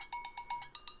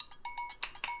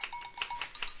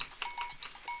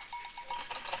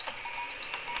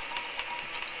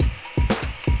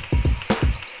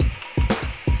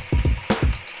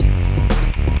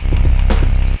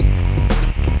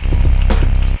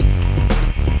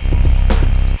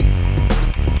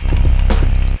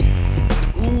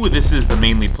This is the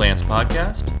Mainly Plants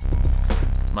podcast.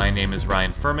 My name is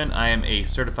Ryan Furman. I am a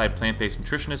certified plant-based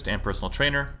nutritionist and personal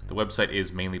trainer. The website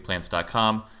is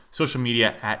mainlyplants.com. Social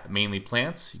media at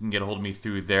mainlyplants. You can get a hold of me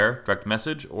through there, direct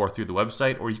message, or through the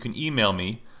website, or you can email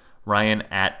me,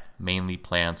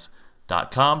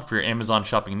 ryan@mainlyplants.com. For your Amazon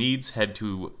shopping needs, head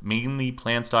to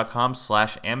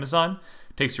mainlyplants.com/Amazon.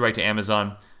 Takes you right to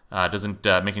Amazon. Doesn't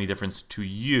make any difference to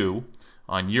you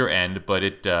on your end, but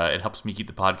it helps me keep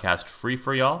the podcast free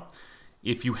for y'all.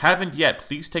 If you haven't yet,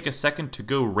 please take a second to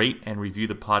go rate and review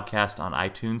the podcast on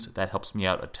iTunes. That helps me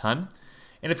out a ton.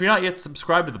 And if you're not yet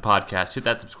subscribed to the podcast, hit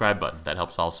that subscribe button. That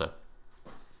helps also.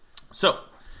 So,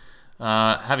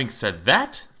 having said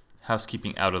that,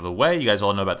 housekeeping out of the way, you guys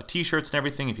all know about the t-shirts and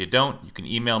everything. If you don't, you can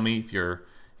email me if you're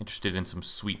interested in some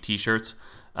sweet t-shirts.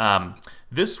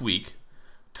 This week,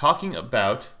 talking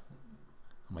about...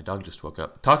 my dog just woke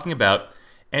up. Talking about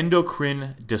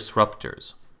endocrine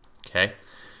disruptors. Okay?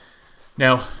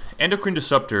 Now, endocrine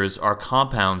disruptors are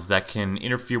compounds that can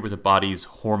interfere with the body's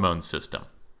hormone system.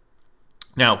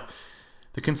 Now,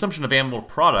 the consumption of animal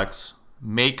products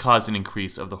may cause an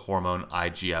increase of the hormone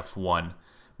IGF-1,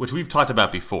 which we've talked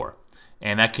about before,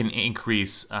 and that can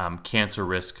increase cancer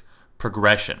risk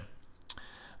progression.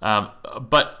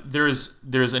 But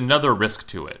there's another risk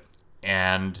to it,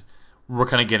 and we're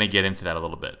kind of going to get into that a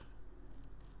little bit.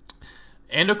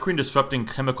 Endocrine disrupting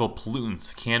chemical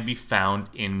pollutants can be found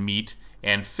in meat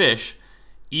and fish,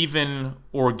 even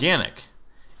organic,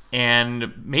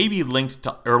 and may be linked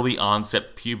to early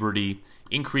onset puberty,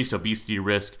 increased obesity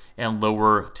risk, and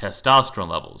lower testosterone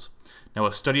levels. Now,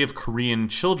 a study of Korean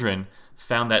children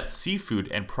found that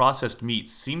seafood and processed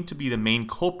meats seem to be the main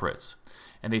culprits,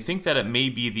 and they think that it may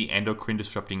be the endocrine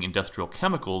disrupting industrial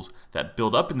chemicals that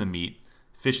build up in the meat,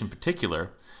 fish in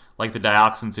particular, like the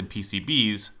dioxins and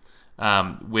PCBs,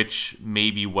 which may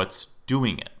be what's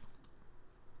doing it.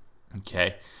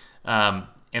 Okay, and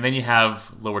then you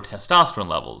have lower testosterone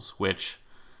levels, which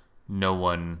no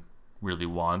one really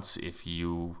wants if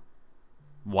you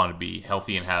want to be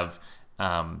healthy and have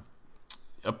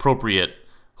appropriate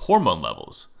hormone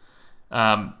levels.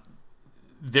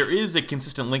 There is a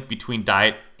consistent link between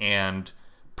diet and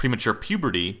premature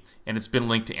puberty, and it's been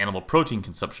linked to animal protein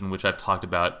consumption, which I've talked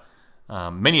about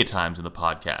many a times in the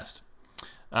podcast.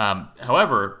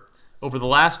 However, over the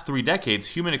last 3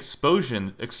 decades, human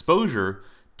exposure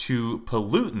to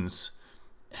pollutants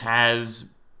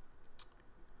has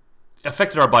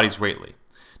affected our bodies greatly.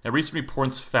 Now, recent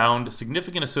reports found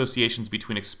significant associations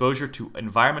between exposure to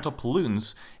environmental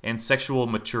pollutants and sexual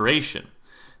maturation.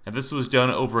 Now, this was done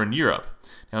over in Europe.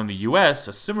 Now, in the U.S.,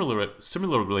 a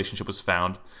similar relationship was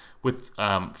found with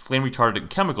flame retardant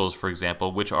chemicals, for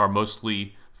example, which are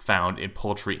mostly found in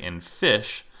poultry and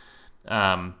fish.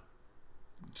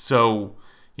 So,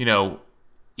 in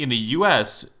the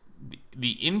U.S.,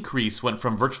 the increase went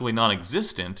from virtually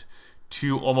non-existent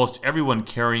to almost everyone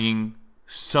carrying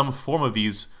some form of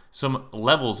these, some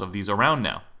levels of these around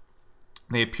now.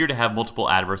 They appear to have multiple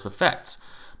adverse effects.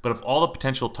 But of all the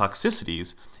potential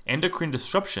toxicities, endocrine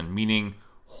disruption, meaning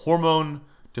hormone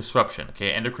disruption,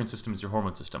 okay, endocrine system is your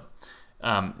hormone system,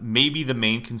 may be the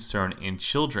main concern in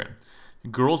children.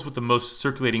 Girls with the most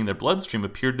circulating in their bloodstream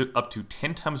appear up to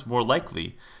 10 times more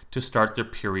likely to start their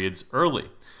periods early.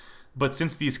 But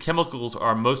since these chemicals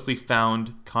are mostly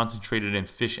found concentrated in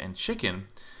fish and chicken,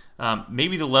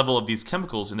 maybe the level of these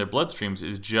chemicals in their bloodstreams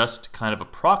is just kind of a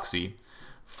proxy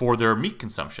for their meat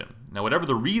consumption. Now, whatever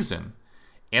the reason,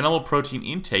 animal protein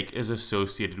intake is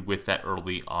associated with that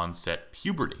early onset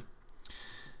puberty,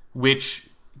 which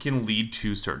can lead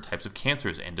to certain types of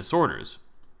cancers and disorders.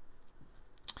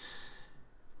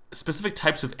 Specific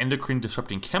types of endocrine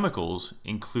disrupting chemicals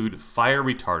include fire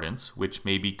retardants, which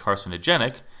may be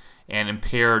carcinogenic and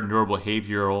impair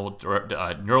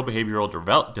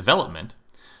neurobehavioral development,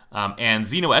 and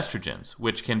xenoestrogens,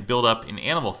 which can build up in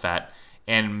animal fat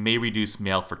and may reduce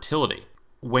male fertility.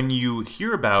 When you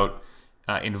hear about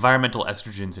environmental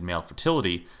estrogens in male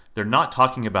fertility, they're not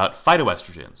talking about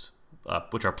phytoestrogens,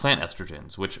 which are plant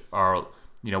estrogens, which are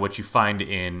what you find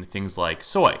in things like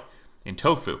soy, in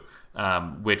tofu,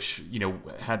 which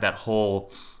had that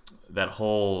whole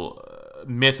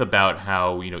myth about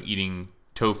how eating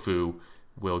tofu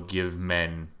will give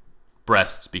men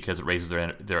breasts because it raises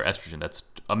their estrogen. That's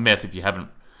a myth. If you haven't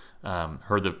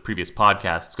heard the previous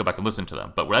podcasts, go back and listen to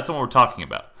them. But that's not what we're talking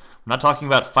about. We're not talking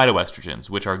about phytoestrogens,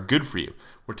 which are good for you.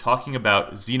 We're talking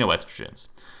about xenoestrogens,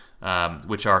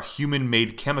 which are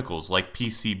human-made chemicals like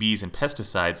PCBs and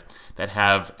pesticides that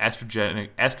have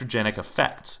estrogenic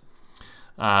effects.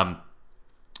 And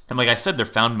like I said, they're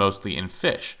found mostly in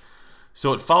fish.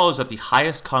 So it follows that the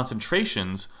highest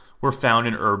concentrations were found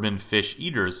in urban fish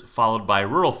eaters, followed by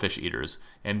rural fish eaters,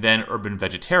 and then urban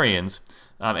vegetarians,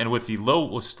 and with the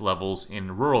lowest levels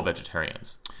in rural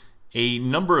vegetarians. A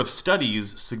number of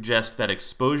studies suggest that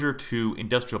exposure to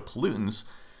industrial pollutants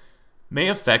may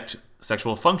affect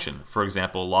sexual function. For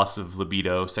example, loss of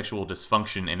libido, sexual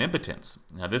dysfunction, and impotence.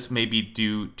 Now, this may be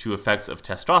due to effects of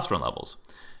testosterone levels.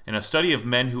 In a study of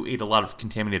men who ate a lot of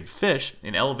contaminated fish,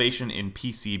 an elevation in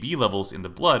PCB levels in the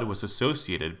blood was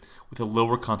associated with a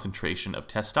lower concentration of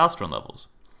testosterone levels.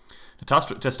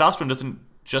 Testosterone doesn't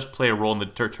just play a role in the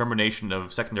determination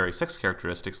of secondary sex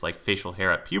characteristics like facial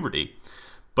hair at puberty,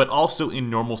 but also in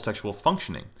normal sexual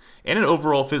functioning and in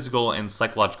overall physical and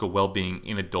psychological well-being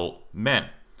in adult men.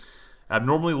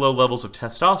 Abnormally low levels of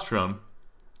testosterone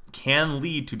can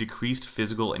lead to decreased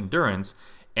physical endurance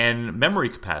and memory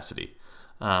capacity,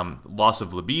 loss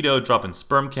of libido, drop in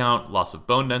sperm count, loss of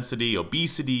bone density,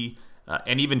 obesity,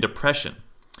 and even depression.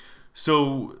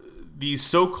 So these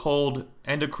so-called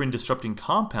endocrine-disrupting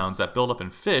compounds that build up in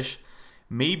fish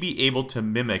may be able to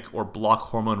mimic or block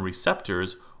hormone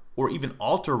receptors or even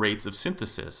alter rates of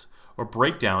synthesis or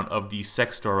breakdown of these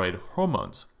sex steroid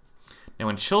hormones. Now,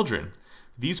 in children,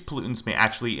 these pollutants may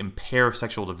actually impair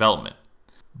sexual development.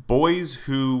 Boys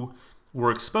who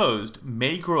were exposed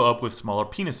may grow up with smaller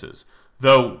penises,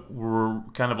 though we're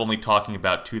kind of only talking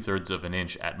about 2/3 of an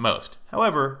inch at most.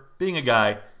 However, being a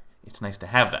guy, it's nice to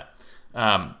have that.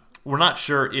 We're not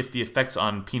sure if the effects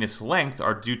on penis length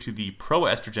are due to the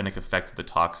proestrogenic effects of the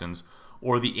toxins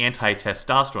or the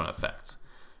anti-testosterone effects.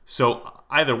 So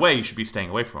either way, you should be staying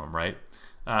away from them, right?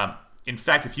 In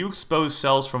fact, if you expose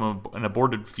cells from an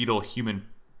aborted fetal human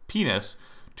penis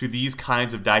to these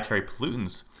kinds of dietary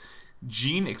pollutants,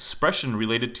 gene expression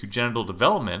related to genital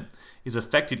development is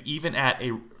affected even at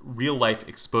a real-life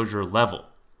exposure level.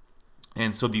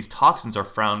 And so these toxins are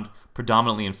found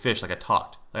predominantly in fish, like I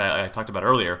talked about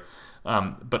earlier,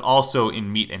 but also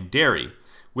in meat and dairy,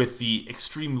 with the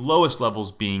extreme lowest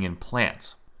levels being in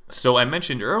plants. So I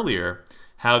mentioned earlier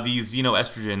how these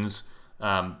xenoestrogens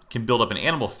can build up in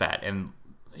animal fat, and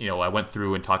I went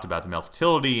through and talked about the male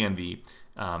fertility and the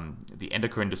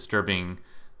endocrine disturbing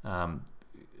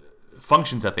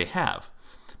functions that they have.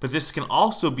 But this can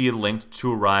also be linked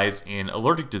to a rise in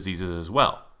allergic diseases as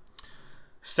well.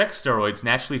 Sex steroids,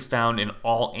 naturally found in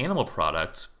all animal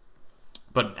products,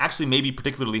 but actually may be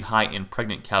particularly high in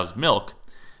pregnant cow's milk,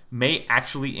 may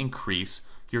actually increase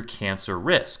your cancer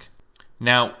risk.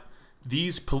 Now,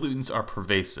 these pollutants are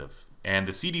pervasive, and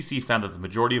the CDC found that the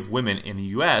majority of women in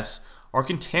the US are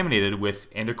contaminated with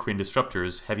endocrine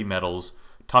disruptors, heavy metals,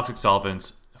 toxic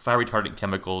solvents, fire retardant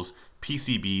chemicals,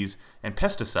 PCBs, and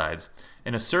pesticides.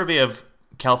 And a survey of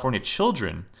California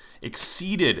children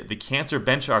exceeded the cancer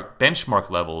benchmark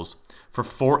levels for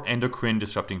 4 endocrine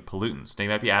disrupting pollutants. Now you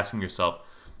might be asking yourself,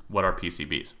 what are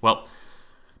PCBs? Well,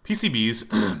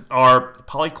 PCBs are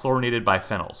polychlorinated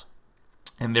biphenyls,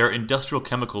 and they're industrial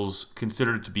chemicals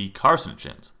considered to be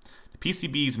carcinogens.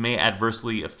 PCBs may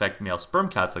adversely affect male sperm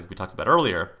counts, like we talked about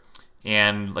earlier,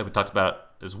 and like we talked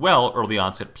about as well, early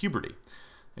onset puberty.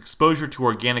 Exposure to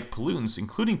organic pollutants,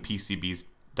 including PCBs,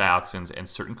 dioxins, and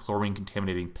certain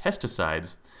chlorine-contaminating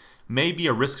pesticides, may be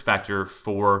a risk factor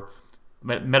for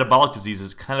metabolic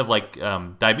diseases, kind of like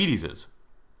diabetes is.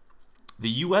 The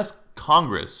U.S.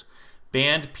 Congress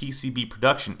banned PCB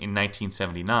production in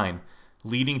 1979,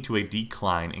 leading to a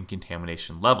decline in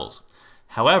contamination levels.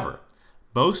 However,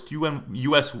 most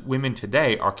U.S. women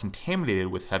today are contaminated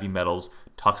with heavy metals,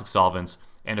 toxic solvents,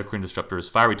 endocrine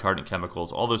disruptors, fire retardant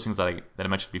chemicals, all those things that I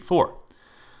mentioned before.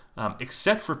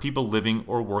 Except for people living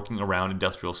or working around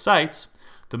industrial sites,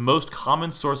 the most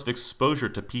common source of exposure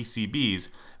to PCBs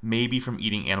may be from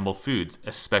eating animal foods,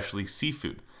 especially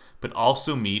seafood, but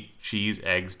also meat, cheese,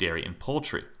 eggs, dairy, and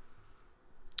poultry.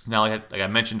 Now, like I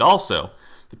mentioned also,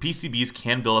 the PCBs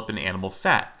can build up in animal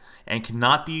fat and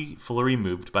cannot be fully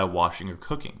removed by washing or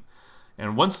cooking.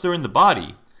 And once they're in the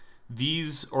body,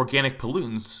 these organic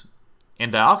pollutants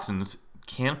and dioxins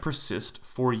can persist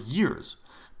for years.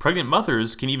 Pregnant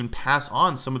mothers can even pass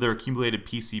on some of their accumulated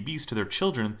PCBs to their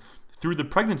children through the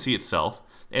pregnancy itself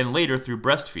and later through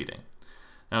breastfeeding.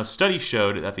 Now, a study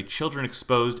showed that the children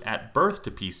exposed at birth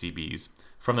to PCBs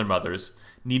from their mothers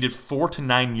needed 4 to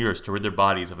 9 years to rid their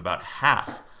bodies of about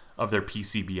half of their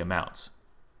PCB amounts.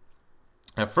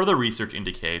 Now, further research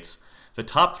indicates the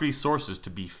top 3 sources to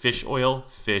be fish oil,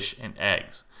 fish, and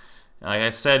eggs. Now, like I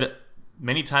said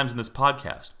many times in this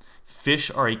podcast, fish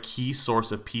are a key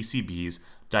source of PCBs,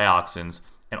 dioxins,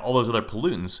 and all those other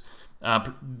pollutants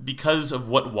because of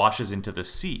what washes into the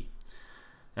sea.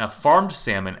 Now, farmed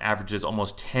salmon averages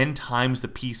almost 10 times the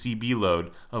PCB load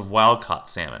of wild-caught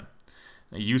salmon.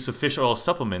 use of fish oil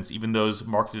supplements, even those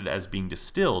marketed as being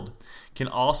distilled, can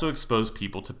also expose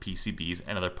people to PCBs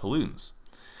and other pollutants.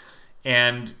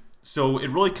 And so it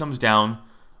really comes down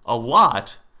a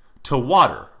lot to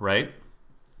water, right?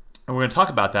 And we're going to talk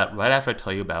about that right after I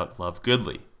tell you about Love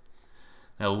Goodly.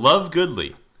 Now, Love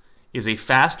Goodly is a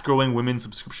fast-growing women's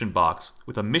subscription box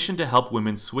with a mission to help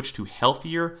women switch to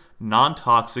healthier,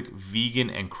 non-toxic, vegan,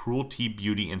 and cruelty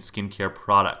beauty and skincare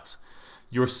products.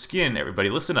 Your skin, everybody,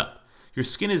 listen up. Your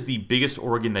skin is the biggest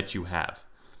organ that you have,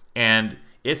 and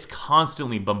it's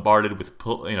constantly bombarded with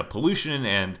pollution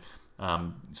and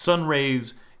sun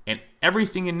rays, and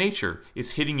everything in nature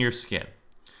is hitting your skin.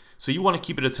 So you want to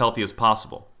keep it as healthy as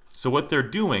possible. So what they're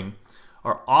doing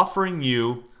are offering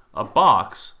you a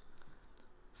box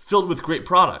filled with great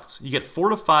products. You get 4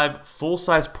 to 5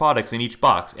 full-size products in each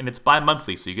box, and it's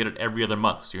bi-monthly, so you get it every other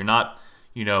month. So you're not,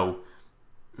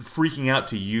 freaking out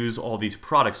to use all these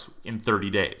products in 30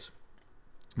 days.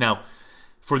 Now,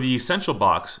 for the Essential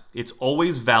box, it's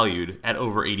always valued at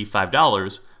over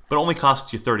 $85, but only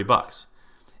costs you $30.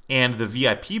 And the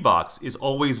VIP box is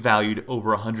always valued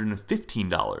over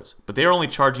 $115, but they're only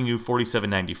charging you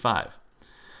 $47.95.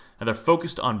 Now, they're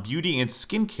focused on beauty and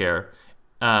skincare,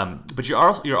 but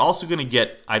you're also going to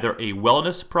get either a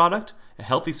wellness product, a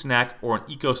healthy snack, or an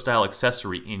eco-style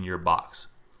accessory in your box.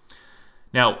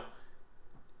 Now,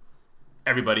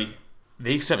 everybody,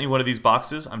 they sent me one of these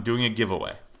boxes. I'm doing a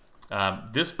giveaway.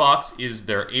 This box is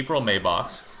their April-May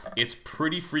box. It's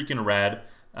pretty freaking rad.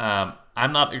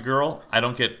 I'm not a girl. I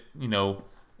don't get,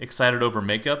 excited over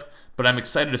makeup, but I'm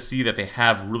excited to see that they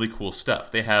have really cool stuff.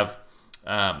 They have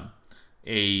an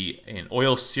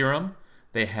oil serum.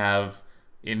 They have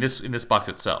in this box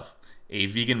itself a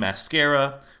vegan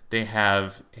mascara. They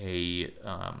have a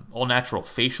all natural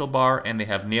facial bar, and they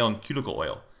have nail and cuticle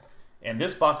oil. And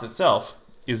this box itself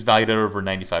is valued at over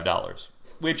 $95,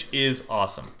 which is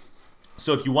awesome.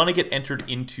 So if you want to get entered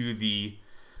into the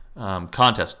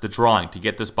contest, the drawing to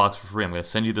get this box for free, I'm going to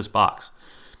send you this box.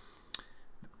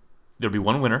 There'll be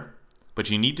one winner, but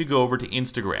you need to go over to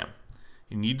Instagram.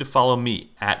 You need to follow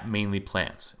me at Mainly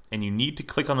Plants, and you need to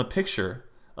click on the picture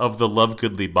of the Love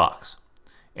Goodly box,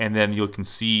 and then you can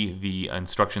see the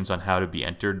instructions on how to be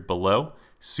entered below.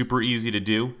 Super easy to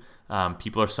do.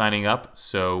 People are signing up,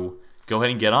 so go ahead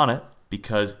and get on it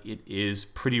because it is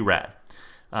pretty rad.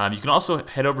 You can also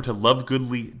head over to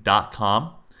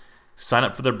lovegoodly.com, sign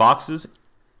up for their boxes,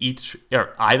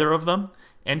 either of them,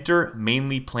 enter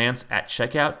Mainly Plants at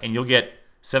checkout, and you'll get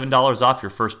 $7 off your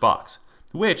first box,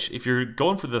 which, if you're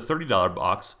going for the $30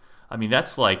 box,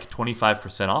 that's like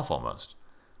 25% off almost.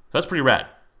 So that's pretty rad.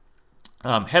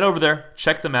 Head over there,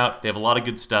 check them out. They have a lot of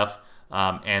good stuff,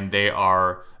 and they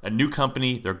are a new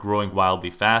company. They're growing wildly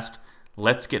fast.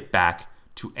 Let's get back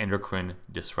to endocrine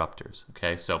disruptors.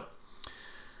 Okay, so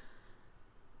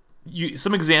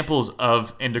some examples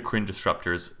of endocrine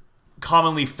disruptors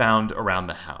commonly found around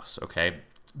the house. Okay,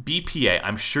 BPA.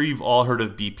 I'm sure you've all heard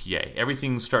of BPA.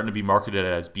 Everything's starting to be marketed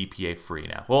as BPA free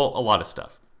now. Well, a lot of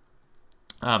stuff.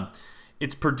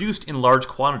 It's produced in large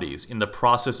quantities in the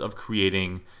process of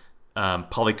creating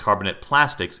polycarbonate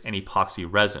plastics and epoxy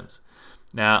resins.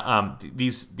 Now,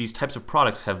 these types of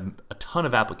products have a ton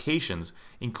of applications,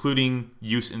 including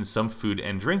use in some food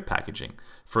and drink packaging.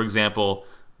 For example,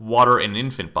 water and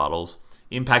infant bottles,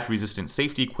 impact-resistant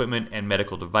safety equipment, and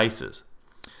medical devices.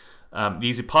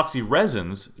 These epoxy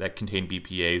resins that contain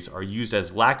BPAs are used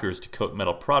as lacquers to coat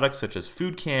metal products such as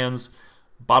food cans,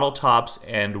 bottle tops,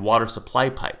 and water supply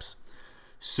pipes.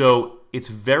 So it's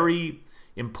very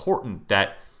important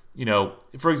that,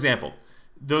 for example,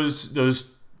 those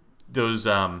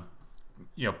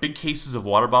big cases of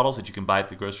water bottles that you can buy at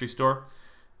the grocery store,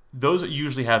 those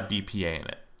usually have BPA in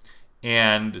it.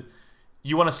 And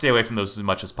you want to stay away from those as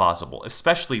much as possible.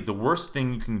 Especially, the worst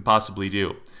thing you can possibly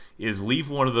do is leave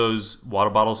one of those water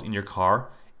bottles in your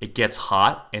car. It gets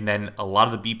hot, and then a lot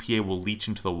of the BPA will leach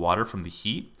into the water from the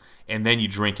heat, and then you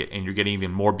drink it, and you're getting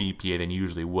even more BPA than you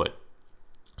usually would.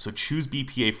 So choose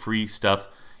BPA-free stuff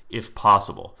if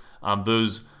possible.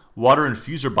 Those water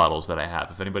infuser bottles that I have,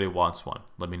 if anybody wants one,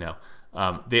 let me know.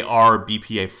 They are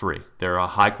BPA-free. They're a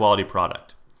high-quality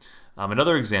product.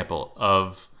 Another example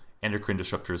of endocrine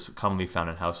disruptors commonly found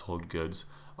in household goods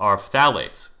are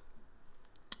phthalates.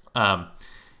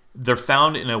 They're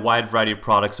found in a wide variety of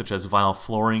products such as vinyl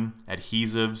flooring,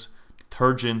 adhesives,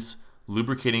 detergents,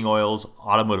 lubricating oils,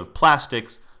 automotive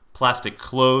plastics, plastic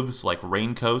clothes like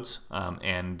raincoats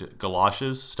and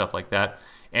galoshes, stuff like that,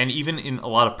 and even in a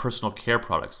lot of personal care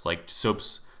products like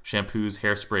soaps, shampoos,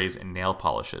 hairsprays, and nail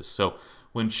polishes. So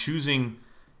when choosing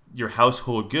your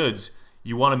household goods,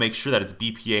 you want to make sure that it's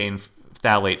BPA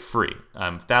phthalate free.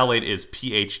 Phthalate is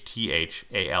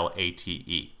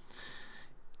PHTHALATE.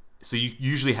 So you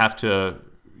usually have to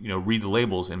read the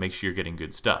labels and make sure you're getting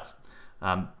good stuff.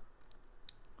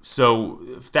 So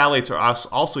phthalates are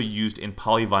also used in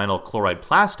polyvinyl chloride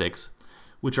plastics,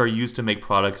 which are used to make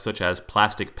products such as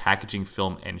plastic packaging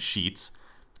film and sheets,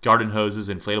 garden hoses,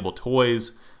 inflatable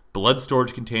toys, blood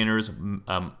storage containers,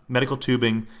 medical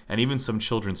tubing, and even some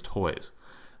children's toys.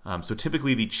 So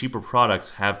typically the cheaper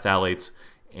products have phthalates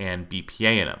and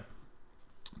BPA in them.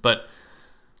 But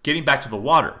getting back to the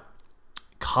water,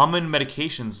 common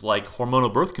medications like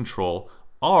hormonal birth control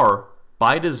are,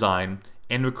 by design,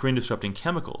 endocrine disrupting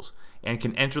chemicals and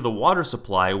can enter the water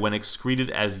supply when excreted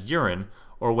as urine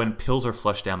or when pills are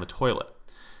flushed down the toilet.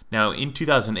 Now, in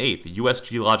 2008, the U.S.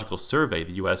 Geological Survey,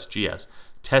 the USGS,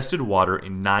 tested water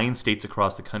in 9 states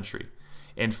across the country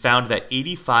and found that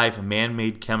 85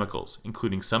 man-made chemicals,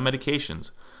 including some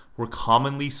medications, were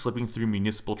commonly slipping through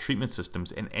municipal treatment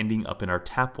systems and ending up in our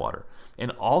tap water,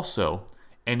 and also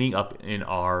ending up in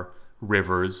our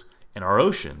rivers and our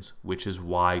oceans, which is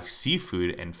why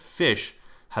seafood and fish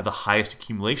have the highest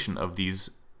accumulation of these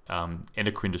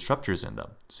endocrine disruptors in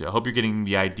them. So I hope you're getting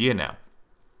the idea now.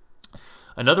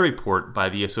 Another report by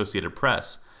the Associated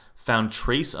Press found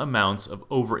trace amounts of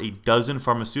over a dozen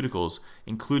pharmaceuticals,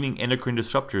 including endocrine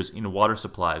disruptors, in water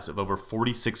supplies of over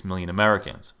 46 million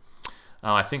Americans.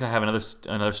 I think I have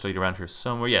another study around here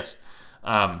somewhere. Yes.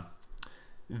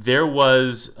 There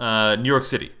was New York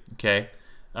City, okay?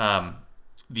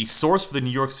 The source for the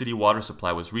New York City water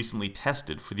supply was recently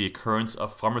tested for the occurrence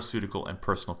of pharmaceutical and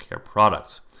personal care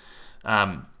products.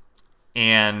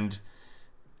 And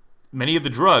many of the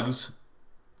drugs,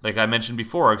 like I mentioned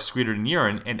before, are excreted in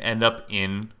urine and end up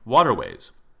in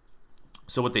waterways.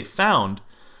 So what they found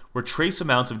were trace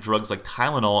amounts of drugs like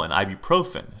Tylenol and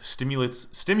ibuprofen,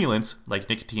 stimulants like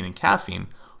nicotine and caffeine,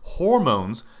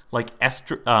 hormones like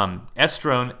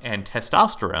estrone and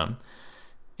testosterone,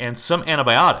 and some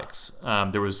antibiotics.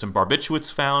 There was some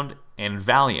barbiturates found and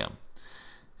Valium.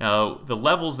 Now, the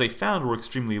levels they found were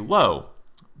extremely low,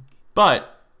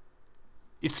 but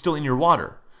it's still in your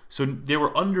water. So they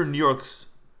were under New York's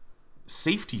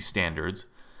safety standards,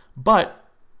 but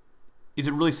is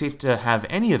it really safe to have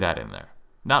any of that in there?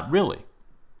 Not really.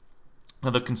 Now,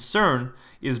 the concern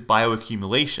is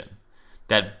bioaccumulation,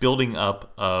 that building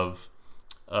up of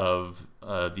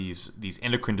these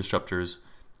endocrine disruptors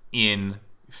in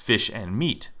fish and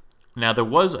meat. Now, there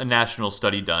was a national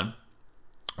study done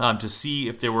to see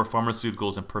if there were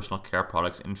pharmaceuticals and personal care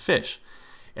products in fish,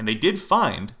 and they did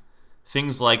find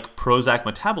things like Prozac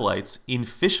metabolites in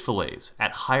fish fillets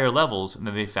at higher levels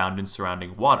than they found in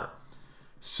surrounding water.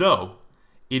 So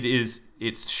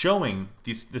it's showing,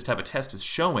 this type of test is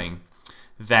showing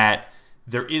that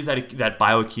there is that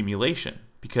bioaccumulation,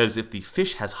 because if the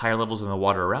fish has higher levels in the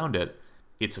water around it,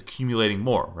 it's accumulating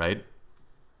more, right?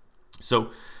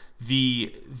 So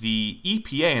the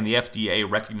EPA and the FDA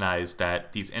recognize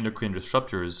that these endocrine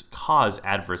disruptors cause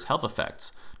adverse health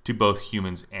effects to both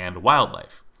humans and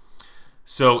wildlife.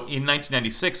 So in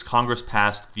 1996, Congress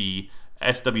passed the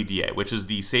SWDA, which is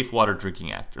the Safe Water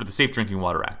Drinking Act, or the Safe Drinking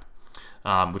Water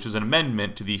Act, which is an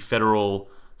amendment to the Federal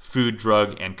Food,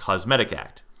 Drug, and Cosmetic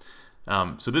Act.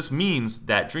 So this means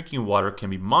that drinking water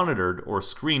can be monitored or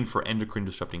screened for endocrine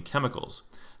disrupting chemicals.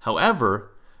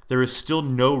 However, there is still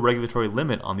no regulatory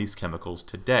limit on these chemicals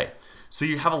today. So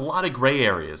you have a lot of gray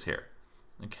areas here.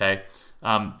 Okay.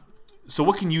 So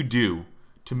what can you do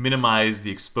to minimize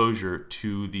the exposure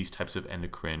to these types of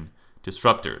endocrine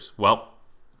disruptors? Well,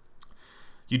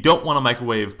 you don't want to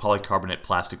microwave polycarbonate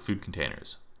plastic food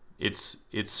containers. It's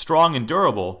strong and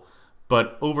durable,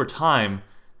 but over time,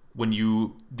 when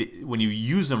you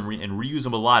use them and reuse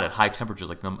them a lot at high temperatures,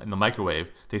 like in the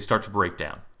microwave, they start to break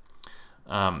down.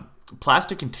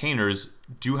 Plastic containers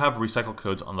do have recycle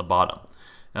codes on the bottom.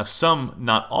 Now, some,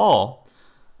 not all,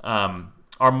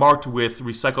 are marked with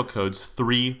recycle codes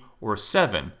 3 or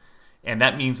 7, and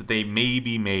that means that they may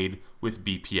be made with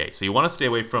BPA. So you want to stay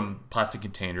away from plastic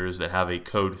containers that have a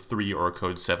code 3 or a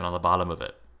code 7 on the bottom of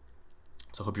it.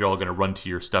 So I hope you're all going to run to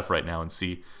your stuff right now and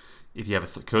see if you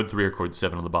have a code 3 or code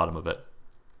 7 on the bottom of it.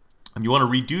 And you want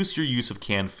to reduce your use of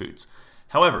canned foods.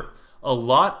 However, a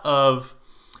lot of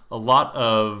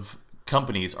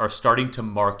companies are starting to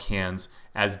mark cans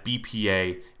as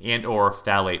BPA and or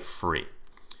phthalate free.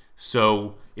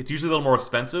 So it's usually a little more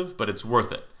expensive, but it's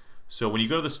worth it. So when you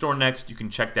go to the store next, you can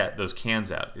check those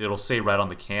cans out. It'll say right on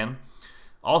the can.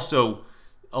 Also,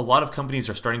 a lot of companies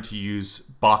are starting to use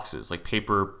boxes, like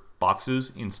paper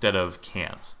boxes, instead of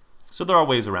cans. So there are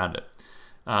ways around it.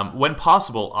 When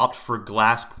possible, opt for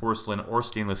glass, porcelain, or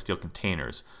stainless steel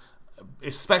containers.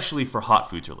 especially for hot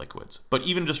foods or liquids. But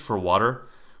even just for water,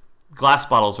 glass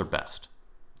bottles are best,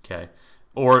 okay?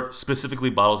 Or specifically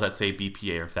bottles that say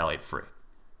BPA or phthalate free.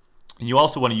 And you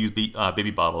also want to use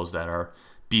baby bottles that are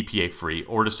BPA free,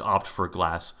 or just opt for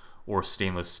glass or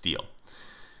stainless steel.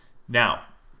 Now,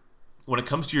 when it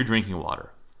comes to your drinking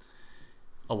water,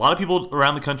 a lot of people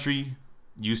around the country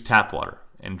use tap water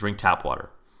and drink tap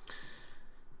water.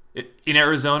 In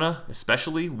Arizona,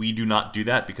 especially, we do not do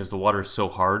that because the water is so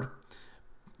hard.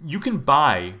 You can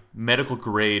buy medical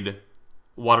grade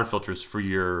water filters for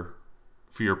your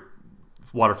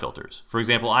water filters. For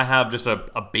example, I have just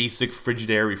a basic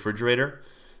Frigidaire refrigerator.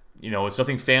 It's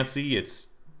nothing fancy.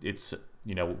 It's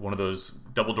one of those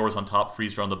double doors on top,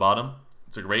 freezer on the bottom.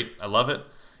 I love it.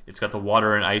 It's got the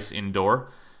water and ice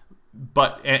indoor.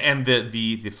 But and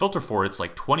the filter for it's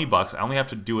like $20. I only have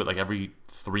to do it like every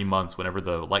 3 months whenever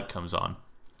the light comes on.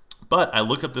 But I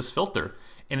looked up this filter,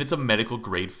 and it's a medical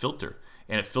grade filter,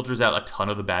 and it filters out a ton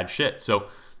of the bad shit. So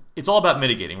it's all about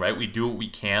mitigating, right? We do what we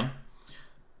can.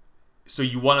 So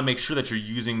you want to make sure that you're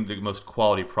using the most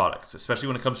quality products, especially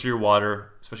when it comes to your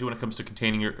water, especially when it comes to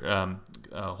containing your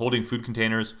holding food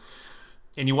containers,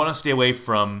 and you want to stay away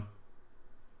from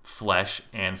flesh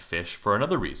and fish for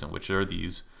another reason, which are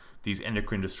these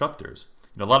endocrine disruptors.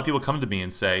 A lot of people come to me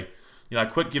and say, I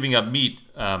quit giving up meat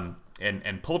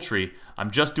and poultry. I'm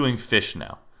just doing fish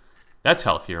now. That's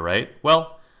healthier, right?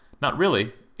 Well, not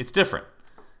really. It's different.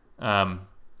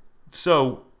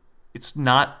 So it's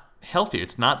not healthier.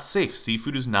 It's not safe.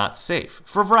 Seafood is not safe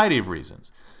for a variety of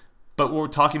reasons. But what we're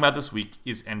talking about this week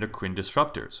is endocrine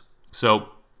disruptors. So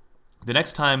the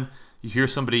next time you hear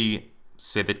somebody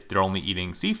say that they're only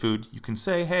eating seafood, you can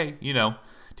say, hey,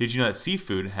 did you know that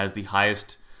seafood has the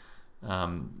highest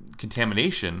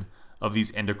contamination of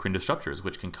these endocrine disruptors,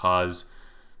 which can cause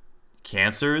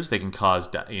cancers, they can cause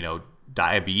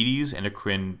diabetes,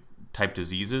 endocrine type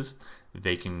diseases,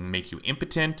 they can make you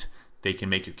impotent, they can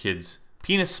make your kids'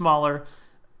 penis smaller.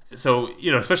 So,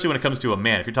 especially when it comes to a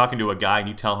man, if you're talking to a guy and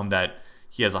you tell him that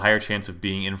he has a higher chance of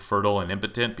being infertile and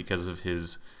impotent because of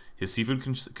his seafood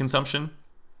consumption,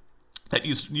 that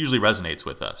usually resonates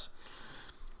with us.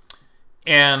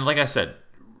 And like I said,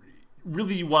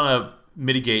 really you want to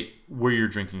mitigate where you're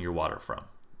drinking your water from.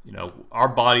 Our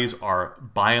bodies are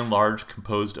by and large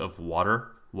composed of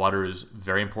water. Water is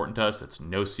very important to us. That's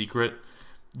no secret.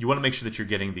 You want to make sure that you're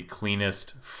getting the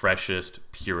cleanest,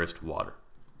 freshest, purest water.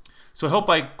 So I hope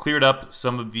I cleared up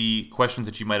some of the questions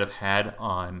that you might have had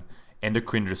on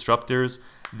endocrine disruptors.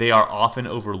 They are often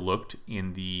overlooked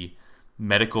in the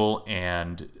medical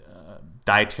and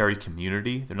dietary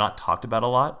community. They're not talked about a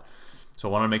lot. So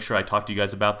I want to make sure I talk to you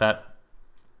guys about that.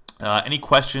 Any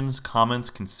questions, comments,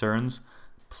 concerns,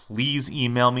 please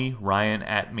email me,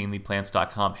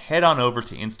 ryan@mainlyplants.com. Head on over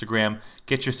to Instagram.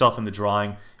 Get yourself in the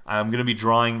drawing. I'm going to be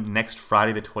drawing next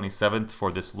Friday the 27th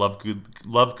for this Love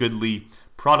Goodly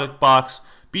product box.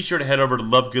 Be sure to head over to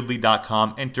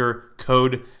lovegoodly.com. Enter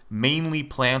code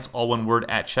mainlyplants, all one word,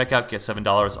 at checkout. Get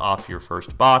 $7 off your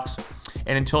first box.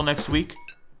 And until next week,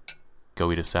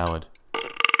 go eat a salad.